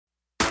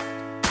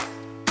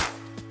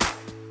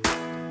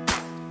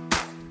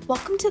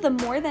Welcome to the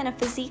More Than a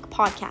Physique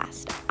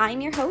podcast. I'm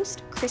your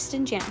host,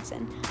 Kristen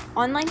Jansen,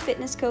 online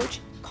fitness coach,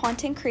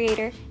 content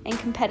creator, and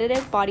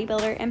competitive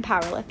bodybuilder and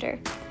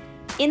powerlifter.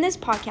 In this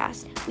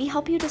podcast, we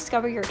help you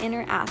discover your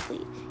inner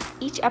athlete.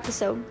 Each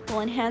episode will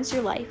enhance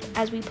your life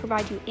as we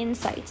provide you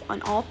insights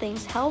on all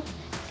things health,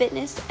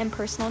 fitness, and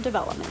personal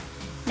development.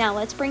 Now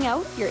let's bring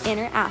out your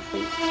inner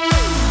athlete.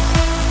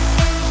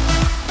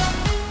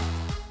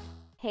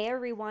 Hey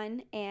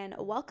everyone, and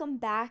welcome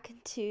back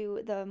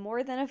to the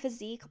More Than a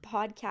Physique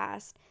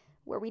podcast,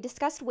 where we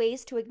discuss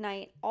ways to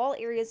ignite all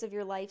areas of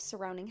your life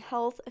surrounding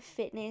health,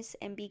 fitness,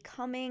 and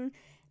becoming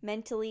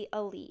mentally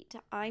elite.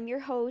 I'm your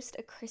host,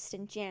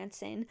 Kristen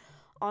Jansen,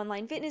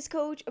 online fitness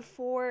coach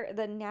for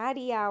the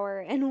Natty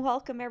Hour, and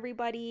welcome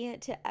everybody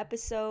to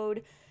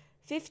episode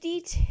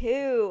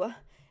 52.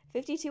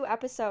 52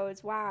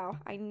 episodes. Wow.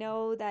 I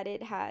know that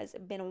it has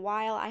been a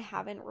while. I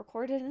haven't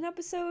recorded an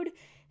episode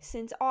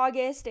since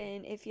August,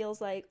 and it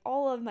feels like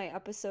all of my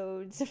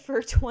episodes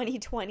for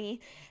 2020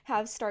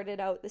 have started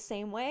out the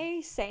same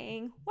way,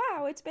 saying,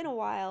 wow, it's been a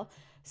while.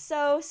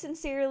 So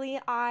sincerely,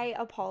 I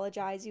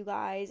apologize, you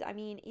guys. I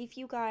mean, if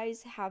you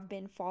guys have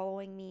been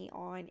following me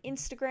on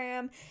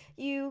Instagram,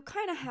 you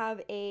kind of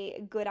have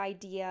a good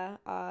idea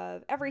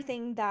of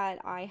everything that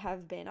I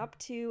have been up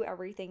to,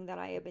 everything that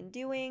I have been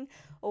doing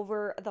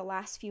over the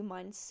last few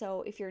months.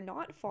 So if you're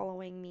not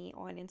following me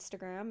on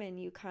Instagram and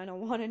you kind of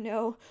want to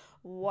know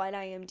what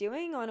I am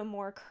doing on a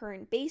more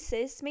current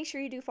basis, make sure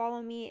you do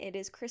follow me. It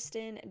is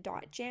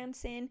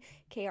Kristen.Jansen,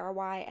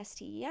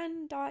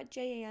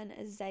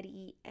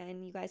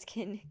 KRYSTEN.JANZEN. You guys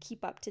can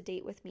keep up to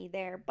date with me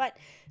there. But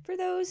for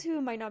those who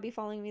might not be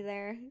following me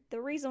there, the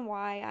reason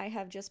why I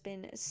have just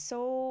been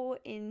so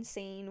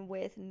insane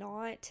with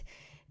not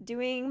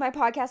doing my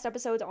podcast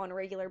episodes on a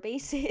regular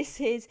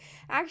basis is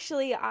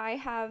actually I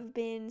have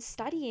been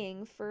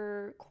studying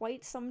for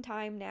quite some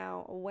time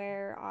now,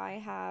 where I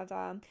have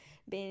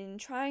been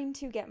trying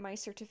to get my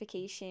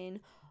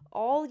certification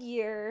all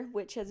year,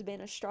 which has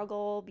been a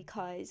struggle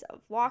because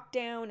of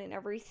lockdown and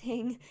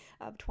everything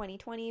of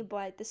 2020,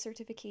 but the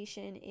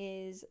certification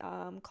is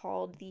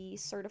called the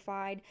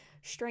Certified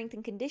Strength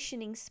and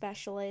Conditioning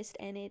Specialist,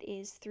 and it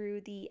is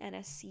through the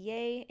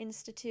NSCA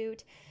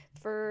Institute.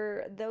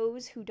 For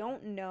those who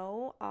don't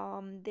know,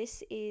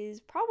 this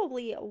is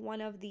probably one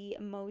of the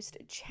most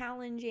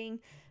challenging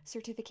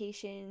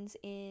certifications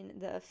in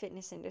the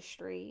fitness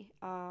industry.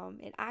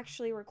 It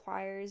actually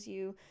requires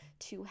you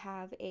to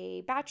have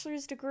a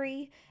bachelor's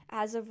degree.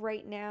 As of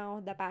right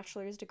now, the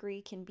bachelor's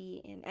degree can be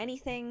in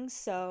anything.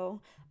 So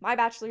my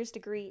bachelor's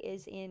degree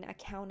is in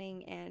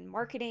accounting and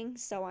marketing.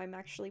 So I'm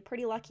actually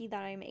pretty lucky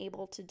that I'm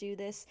able to do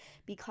this,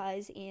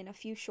 because in a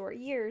few short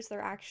years,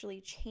 they're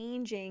actually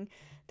changing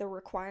the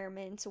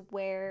requirements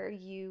where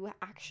you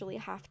actually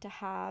have to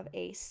have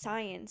a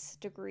science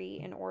degree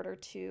in order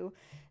to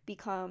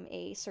become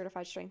a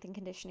certified strength and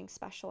conditioning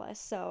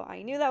specialist. So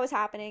I knew that was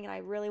happening, and I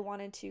really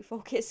wanted to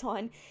focus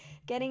on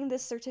getting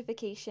this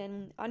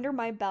certification under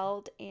my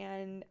belt.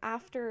 And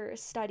after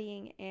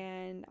studying,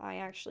 and I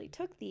actually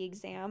took the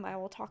exam, I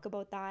will talk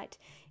about that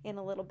in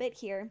a little bit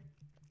here,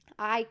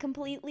 I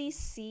completely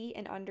see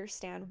and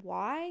understand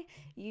why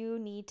you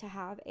need to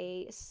have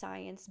a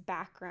science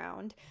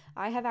background.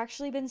 I have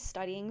actually been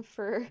studying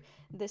for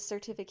this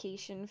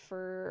certification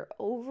for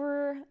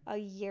over a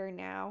year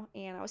now,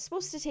 and I was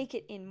supposed to take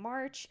it in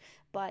March,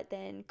 but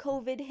then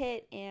COVID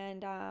hit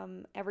and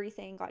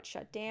everything got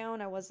shut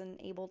down. I wasn't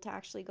able to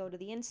actually go to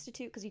the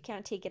institute because you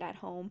can't take it at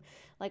home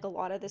like a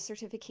lot of the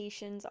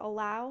certifications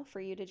allow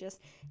for you to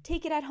just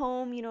take it at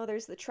home. You know,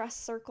 there's the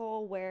trust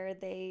circle where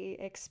they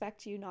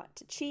expect you not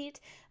to cheat,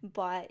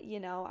 but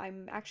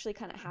I'm actually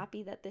kind of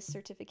happy that this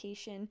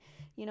certification,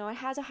 it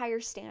has a higher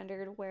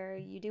standard where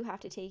you do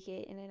have to take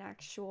it in an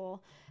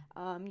actual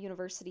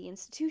university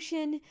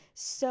institution.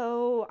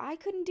 So I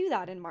couldn't do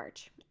that in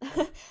March.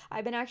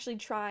 I've been actually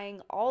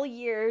trying all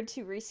year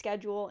to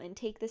reschedule and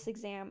take this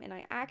exam, and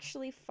I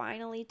actually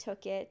finally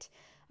took it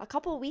a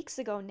couple weeks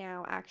ago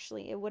now.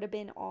 Actually, it would have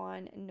been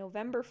on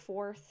November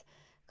 4th.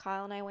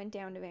 Kyle and I went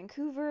down to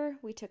Vancouver.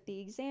 We took the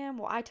exam.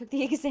 Well, I took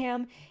the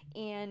exam,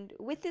 and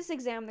with this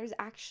exam, there's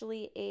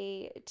actually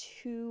a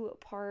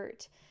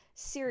 2-part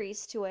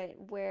series to it,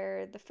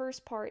 where the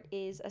first part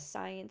is a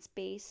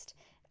science-based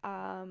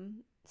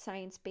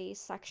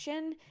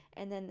section,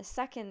 and then the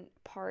second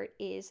part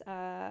is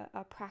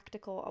a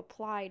practical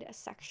applied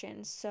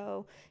section.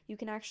 So you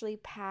can actually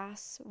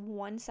pass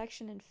one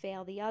section and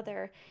fail the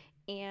other,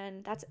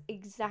 and that's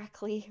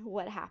exactly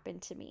what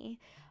happened to me.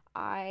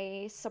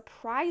 I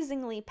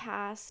surprisingly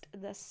passed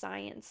the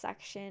science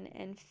section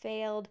and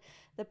failed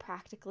the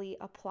practically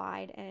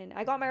applied, and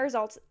I got my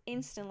results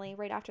instantly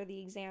right after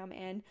the exam,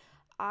 and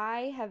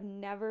I have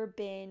never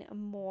been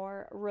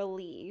more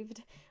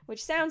relieved,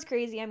 which sounds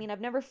crazy. I mean,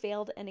 I've never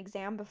failed an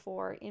exam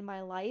before in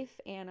my life,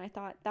 and I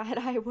thought that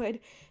I would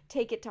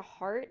take it to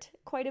heart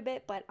quite a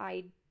bit, but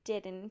I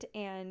didn't.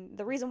 And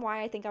the reason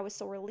why I think I was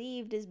so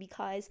relieved is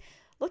because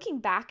looking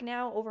back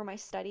now over my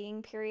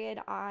studying period,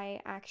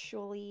 I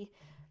actually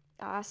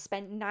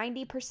spent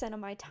 90% of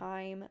my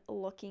time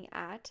looking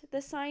at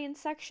the science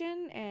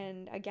section.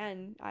 And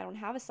again, I don't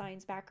have a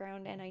science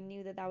background, and I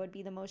knew that that would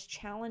be the most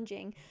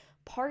challenging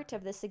part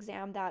of this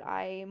exam, that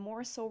I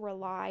more so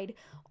relied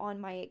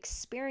on my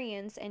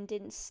experience and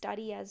didn't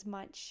study as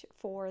much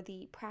for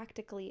the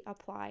practically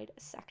applied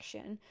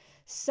section.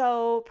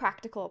 So,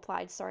 practical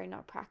applied, sorry,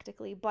 not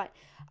practically, but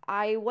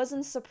I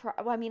wasn't surprised.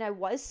 Well, I mean, I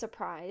was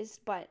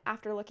surprised, but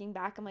after looking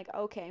back, I'm like,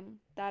 okay,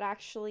 that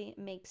actually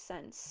makes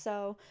sense.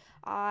 So,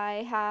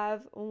 I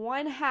have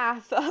one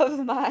half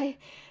of my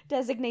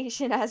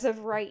designation as of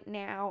right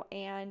now,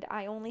 and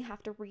I only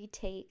have to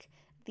retake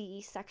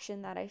the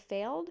section that I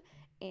failed,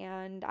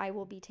 and I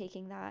will be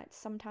taking that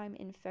sometime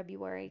in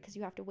February, because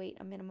you have to wait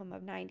a minimum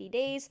of 90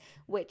 days,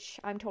 which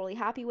I'm totally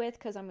happy with,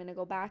 because I'm going to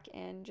go back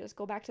and just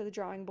go back to the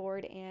drawing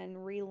board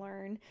and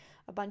relearn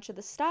a bunch of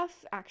the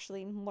stuff,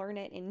 actually learn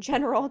it in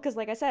general, because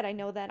like I said, I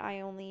know that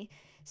I only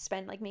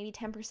spend like maybe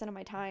 10% of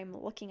my time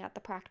looking at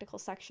the practical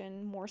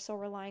section, more so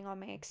relying on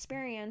my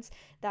experience,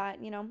 that,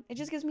 it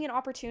just gives me an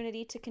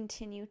opportunity to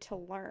continue to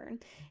learn.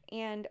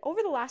 And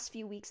over the last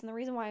few weeks, and the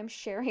reason why I'm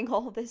sharing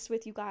all this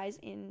with you guys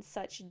in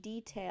such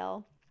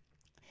detail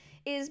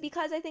is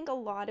because I think a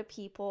lot of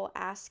people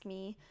ask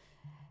me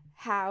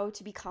how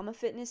to become a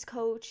fitness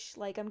coach.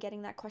 Like, I'm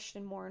getting that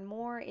question more and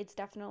more. It's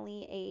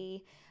definitely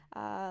a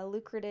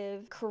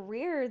lucrative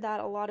career that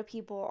a lot of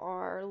people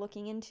are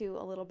looking into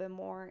a little bit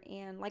more.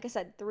 And like I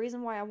said, the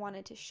reason why I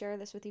wanted to share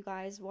this with you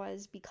guys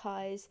was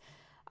because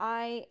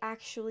I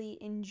actually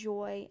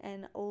enjoy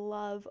and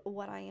love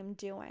what I am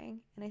doing.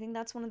 And I think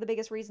that's one of the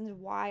biggest reasons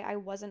why I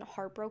wasn't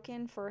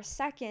heartbroken for a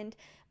second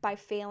by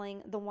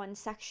failing the one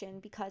section,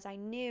 because I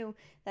knew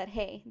that,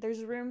 hey,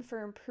 there's room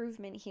for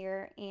improvement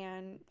here.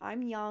 And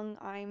I'm young.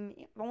 I've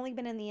only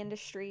been in the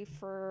industry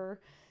for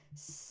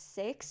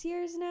 6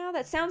 years now.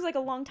 That sounds like a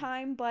long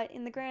time, but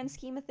in the grand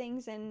scheme of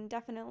things, and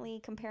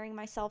definitely comparing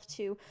myself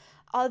to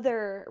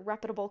other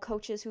reputable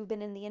coaches who've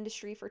been in the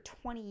industry for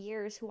 20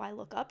 years who I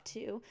look up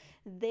to,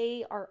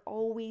 they are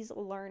always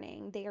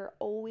learning. They are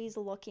always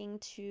looking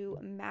to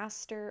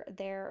master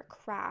their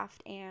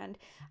craft. And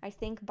I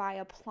think by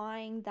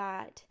applying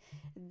that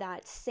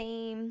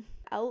same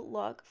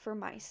outlook for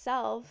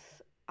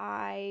myself,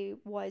 I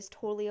was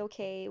totally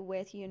okay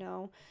with,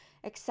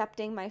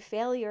 accepting my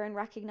failure and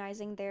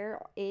recognizing there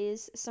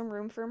is some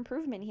room for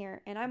improvement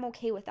here. And I'm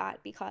okay with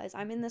that, because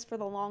I'm in this for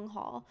the long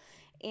haul.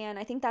 And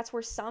I think that's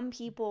where some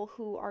people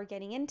who are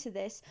getting into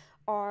this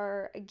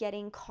are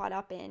getting caught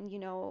up in.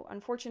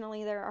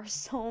 Unfortunately, there are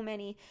so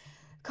many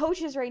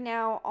coaches right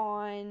now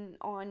on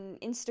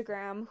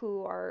Instagram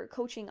who are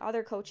coaching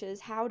other coaches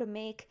how to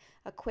make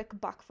a quick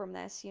buck from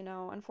this.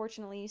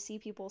 Unfortunately, you see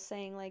people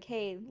saying like,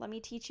 hey, let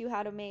me teach you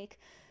how to make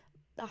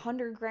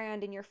 100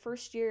 grand in your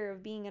first year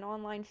of being an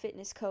online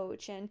fitness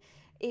coach. And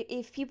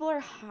if people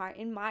are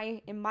in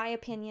my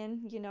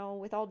opinion,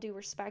 with all due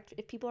respect,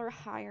 if people are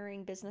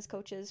hiring business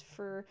coaches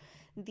for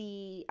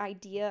the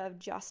idea of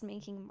just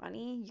making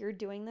money, you're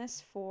doing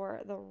this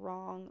for the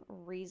wrong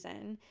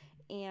reason.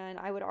 And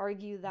I would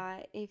argue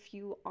that if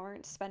you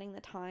aren't spending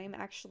the time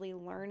actually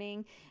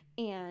learning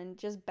and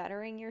just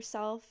bettering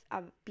yourself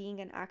of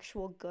being an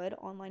actual good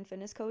online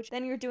fitness coach,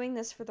 then you're doing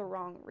this for the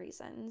wrong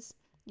reasons.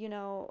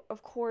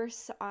 Of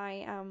course,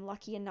 I am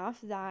lucky enough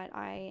that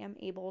I am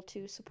able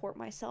to support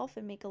myself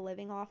and make a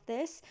living off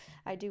this.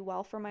 I do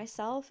well for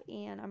myself,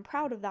 and I'm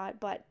proud of that.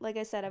 But like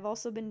I said, I've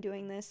also been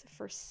doing this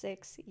for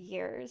 6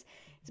 years.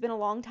 It's been a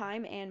long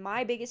time, and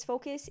my biggest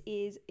focus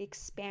is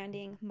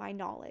expanding my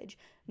knowledge,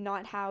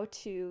 not how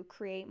to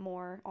create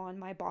more on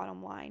my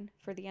bottom line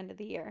for the end of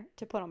the year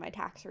to put on my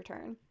tax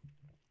return.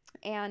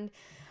 And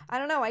I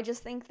don't know, I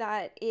just think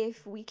that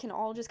if we can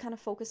all just kind of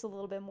focus a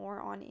little bit more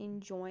on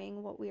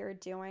enjoying what we are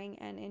doing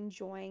and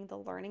enjoying the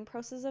learning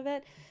process of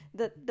it,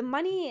 the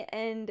money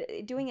and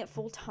doing it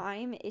full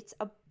time, it's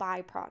a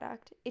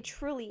byproduct. It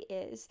truly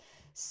is.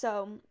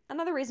 So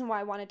another reason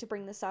why I wanted to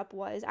bring this up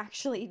was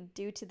actually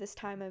due to this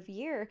time of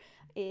year.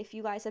 If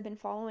you guys have been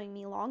following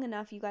me long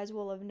enough, you guys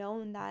will have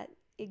known that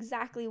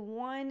exactly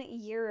 1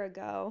 year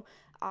ago,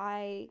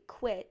 I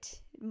quit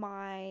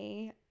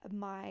my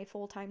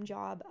full-time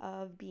job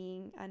of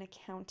being an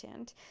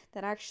accountant.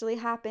 That actually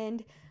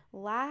happened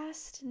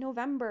last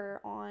November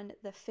on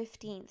the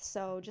 15th.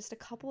 So just a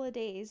couple of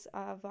days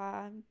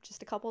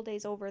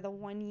over the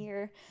 1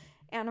 year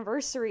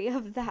anniversary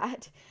of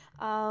that.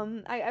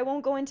 I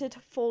won't go into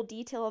full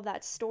detail of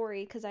that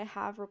story because I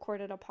have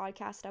recorded a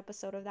podcast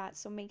episode of that.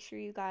 So make sure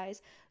you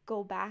guys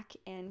go back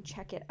and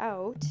check it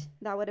out.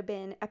 That would have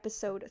been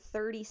episode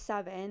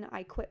 37.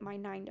 I quit my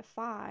 9 to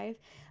 5.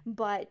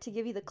 But to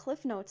give you the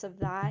cliff notes of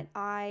that,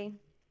 I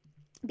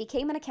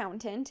became an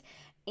accountant,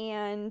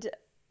 and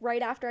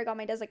right after I got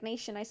my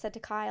designation, I said to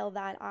Kyle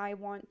that I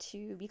want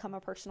to become a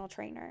personal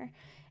trainer.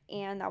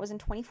 And that was in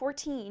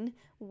 2014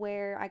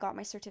 where I got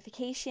my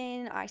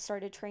certification. I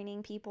started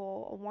training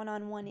people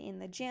one-on-one in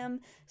the gym,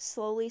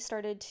 slowly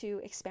started to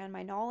expand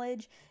my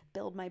knowledge,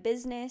 build my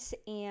business,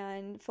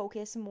 and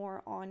focus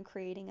more on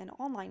creating an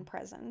online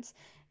presence.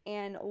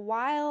 And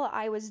while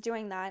I was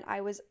doing that,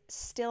 I was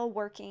still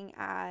working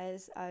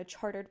as a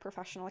chartered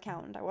professional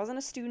accountant. I wasn't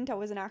a student, I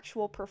was an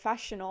actual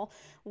professional,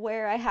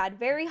 where I had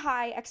very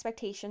high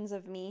expectations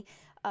of me,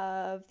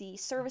 of the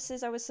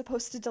services I was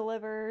supposed to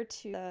deliver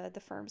to the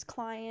firm's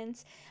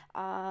clients.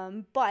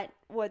 But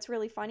what's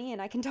really funny,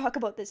 and I can talk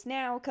about this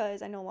now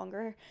because I no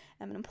longer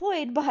am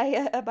employed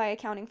by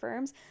accounting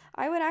firms,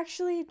 I would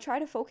actually try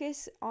to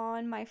focus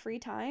on my free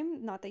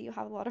time. Not that you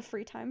have a lot of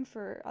free time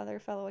for other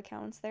fellow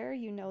accountants there,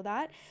 you know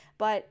that,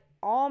 but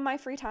all my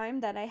free time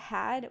that I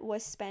had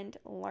was spent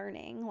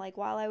learning. Like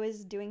while I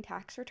was doing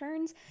tax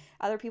returns,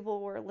 other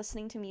people were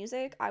listening to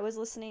music. I was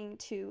listening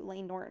to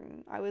Layne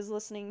Norton. I was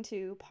listening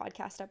to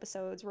podcast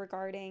episodes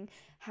regarding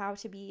how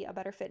to be a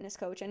better fitness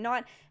coach, and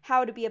not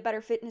how to be a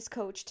better fitness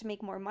coach to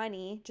make more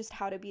money, just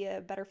how to be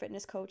a better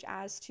fitness coach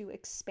as to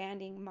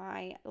expanding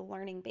my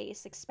learning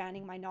base,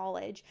 expanding my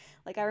knowledge.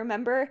 Like I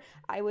remember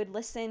I would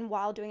listen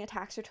while doing a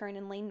tax return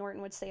and Layne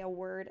Norton would say a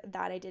word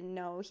that I didn't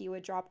know. He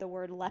would drop the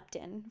word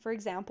leptin, for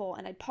example,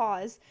 and I'd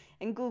pause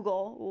and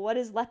Google, what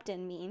does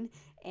leptin mean?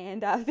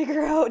 And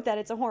figure out that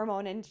it's a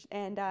hormone,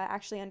 and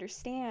actually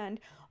understand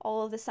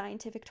all of the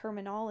scientific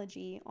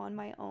terminology on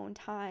my own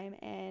time.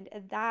 And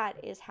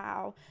that is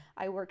how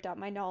I worked up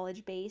my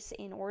knowledge base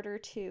in order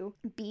to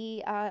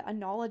be a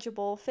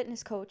knowledgeable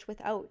fitness coach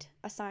without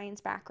a science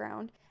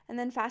background. And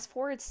then fast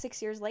forward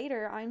 6 years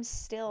later, I'm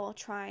still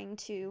trying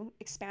to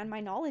expand my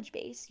knowledge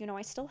base. You know,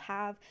 I still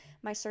have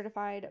my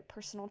certified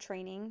personal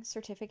training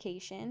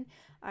certification.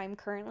 I'm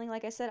currently,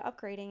 like I said,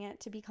 upgrading it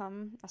to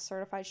become a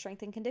certified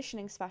strength and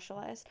conditioning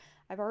specialist.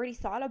 I've already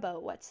thought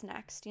about what's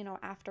next, you know,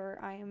 after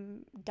I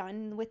am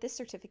done with this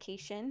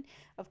certification.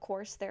 Of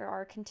course, there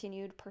are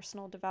continued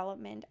personal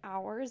development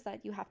hours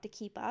that you have to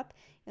keep up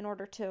in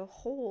order to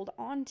hold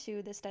on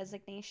to this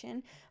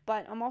designation.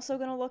 But I'm also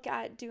going to look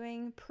at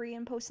doing pre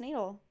and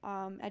postnatal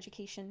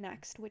education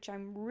next, which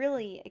I'm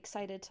really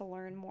excited to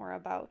learn more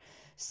about.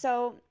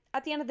 So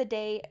at the end of the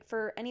day,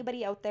 for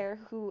anybody out there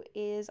who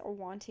is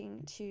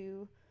wanting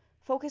to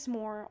focus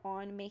more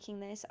on making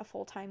this a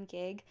full-time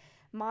gig,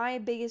 my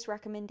biggest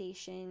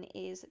recommendation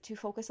is to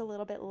focus a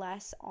little bit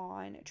less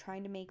on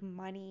trying to make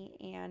money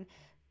and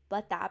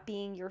let that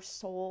being your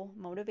sole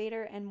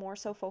motivator, and more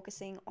so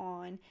focusing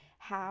on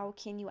how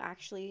can you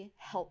actually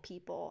help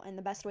people. And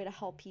the best way to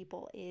help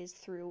people is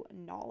through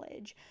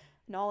knowledge.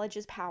 Knowledge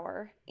is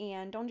power,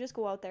 and don't just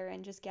go out there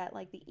and just get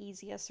like the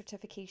easiest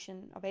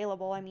certification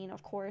available. I mean,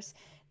 of course,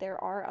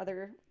 there are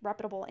other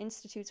reputable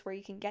institutes where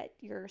you can get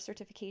your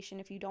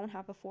certification if you don't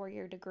have a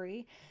 4-year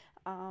degree,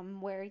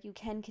 where you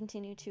can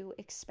continue to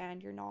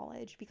expand your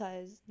knowledge,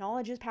 because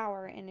knowledge is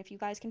power. And if you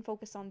guys can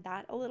focus on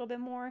that a little bit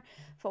more,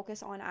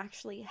 focus on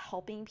actually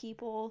helping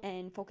people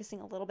and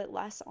focusing a little bit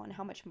less on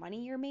how much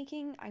money you're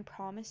making, I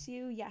promise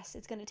you, yes,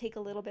 it's going to take a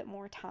little bit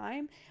more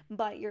time,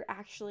 but you're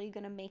actually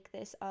going to make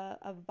this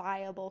a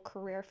viable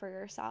career for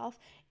yourself,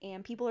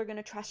 and people are going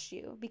to trust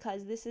you,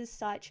 because this is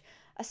such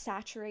a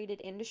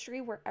saturated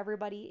industry where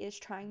everybody is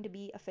trying to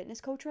be a fitness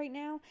coach right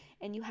now,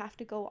 and you have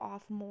to go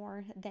off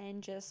more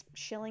than just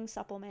shilling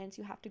supplements.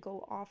 You have to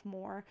go off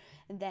more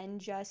than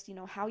just, you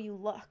know, how you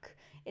look.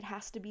 It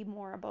has to be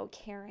more about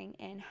caring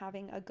and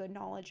having a good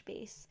knowledge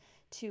base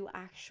to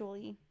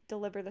actually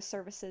deliver the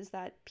services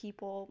that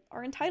people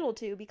are entitled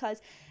to,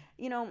 because,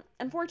 you know,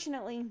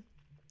 unfortunately,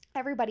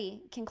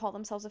 everybody can call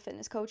themselves a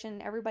fitness coach,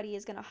 and everybody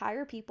is going to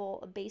hire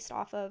people based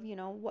off of, you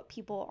know, what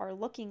people are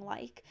looking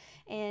like.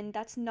 And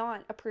that's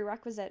not a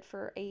prerequisite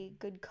for a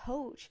good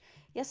coach.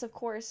 Yes, of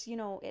course, you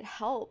know, it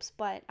helps,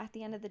 but at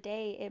the end of the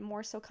day, it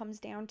more so comes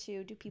down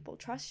to, do people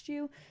trust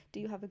you? Do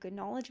you have a good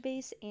knowledge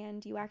base?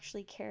 And do you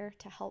actually care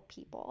to help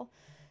people?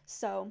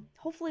 So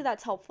hopefully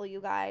that's helpful,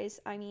 you guys.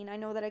 I mean, I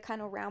know that I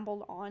kind of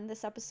rambled on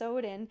this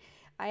episode, and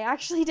I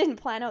actually didn't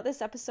plan out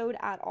this episode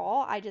at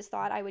all. I just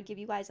thought I would give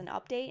you guys an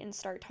update and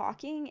start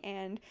talking.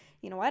 And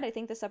you know what? I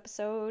think this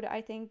episode,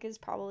 is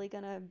probably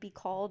going to be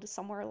called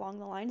somewhere along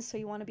the lines, so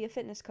you want to be a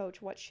fitness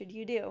coach, what should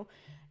you do?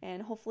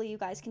 And hopefully you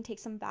guys can take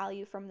some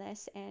value from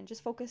this and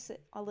just focus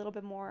a little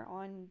bit more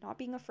on not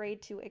being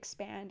afraid to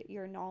expand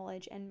your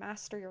knowledge and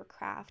master your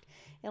craft.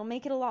 It'll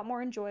make it a lot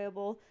more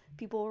enjoyable.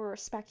 People will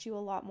respect you a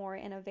lot more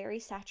in a very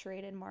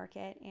saturated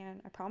market.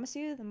 And I promise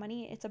you, the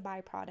money, it's a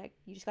byproduct.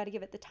 You just got to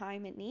give it the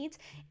time it needs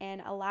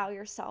and allow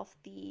yourself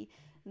the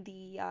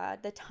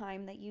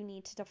time that you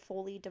need to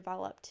fully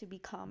develop to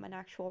become an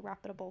actual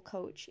reputable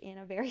coach in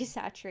a very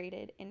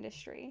saturated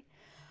industry.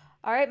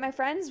 All right, my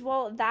friends,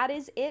 well, that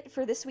is it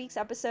for this week's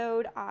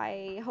episode.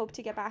 I hope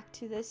to get back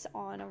to this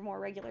on a more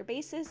regular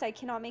basis. I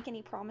cannot make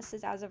any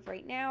promises as of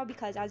right now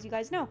because, as you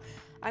guys know,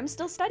 I'm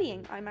still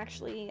studying. I'm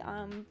actually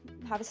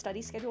have a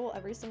study schedule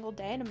every single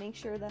day to make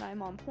sure that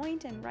I'm on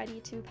point and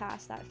ready to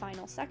pass that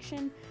final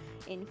section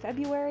in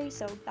February.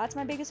 So that's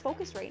my biggest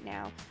focus right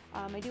now.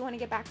 I do want to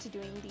get back to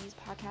doing these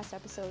podcast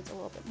episodes a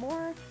little bit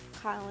more.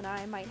 Kyle and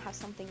I might have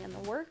something in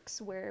the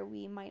works where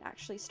we might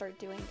actually start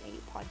doing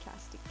a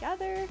podcast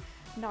together.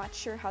 Not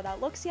sure how that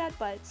looks yet,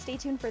 but stay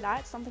tuned for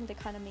that. Something to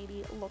kind of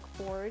maybe look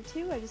forward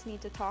to. I just need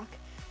to talk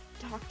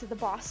talk to the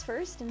boss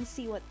first and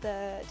see what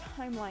the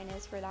timeline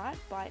is for that,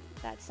 but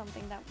that's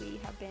something that we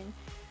have been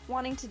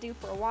wanting to do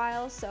for a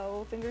while,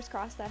 so fingers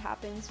crossed that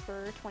happens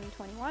for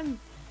 2021.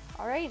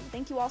 All right,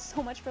 thank you all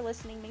so much for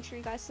listening. Make sure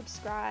you guys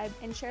subscribe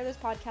and share this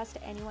podcast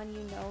to anyone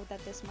you know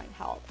that this might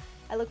help.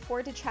 I look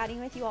forward to chatting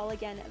with you all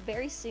again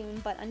very soon,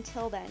 but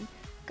until then,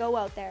 go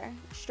out there,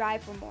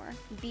 strive for more,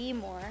 be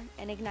more,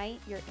 and ignite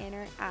your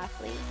inner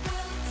athlete.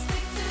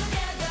 Stick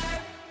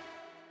together.